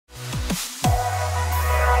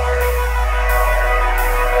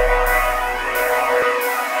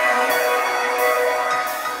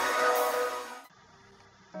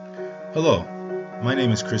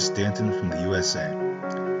name is Stanton from the USA.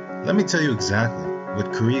 Let me tell you exactly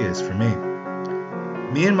what Korea is for me.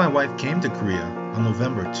 Me and my wife came to Korea on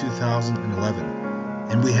November 2011,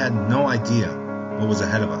 and we had no idea what was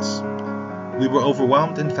ahead of us. We were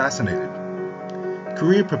overwhelmed and fascinated.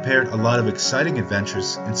 Korea prepared a lot of exciting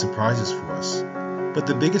adventures and surprises for us, but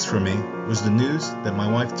the biggest for me was the news that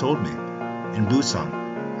my wife told me in Busan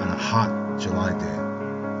on a hot July day.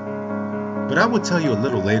 But I will tell you a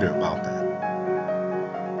little later about that.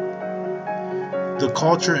 The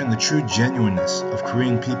culture and the true genuineness of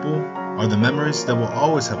Korean people are the memories that will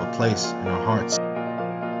always have a place in our hearts.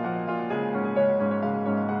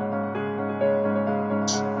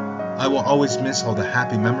 I will always miss all the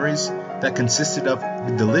happy memories that consisted of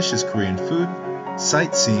the delicious Korean food,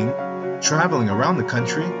 sightseeing, traveling around the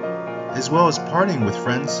country, as well as partying with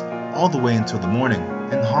friends all the way until the morning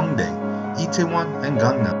in Hongdae, Itaewon, and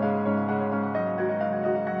Gangnam.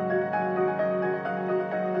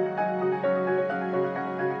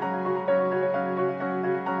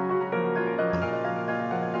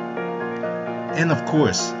 And of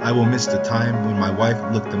course, I will miss the time when my wife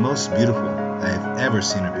looked the most beautiful I have ever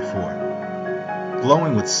seen her before,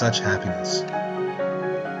 glowing with such happiness.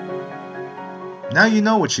 Now you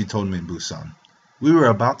know what she told me in Busan. We were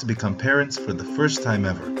about to become parents for the first time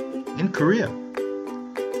ever, in Korea.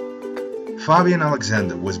 Fabian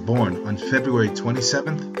Alexander was born on February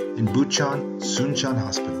 27th in Bucheon Suncheon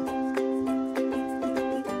Hospital.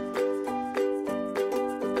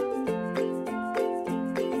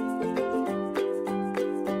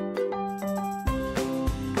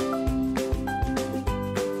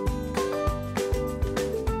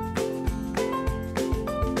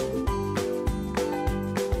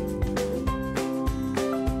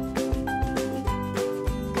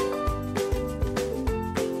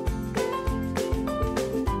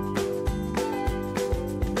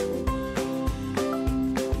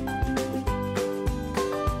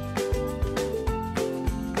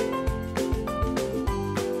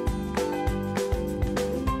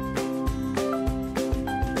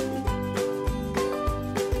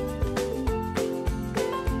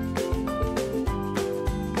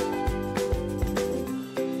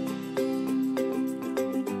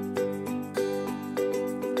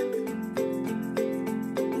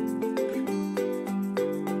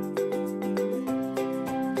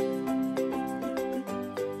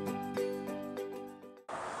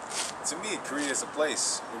 To me, Korea is a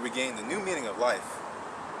place where we gain the new meaning of life.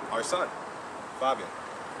 Our son, Fabian.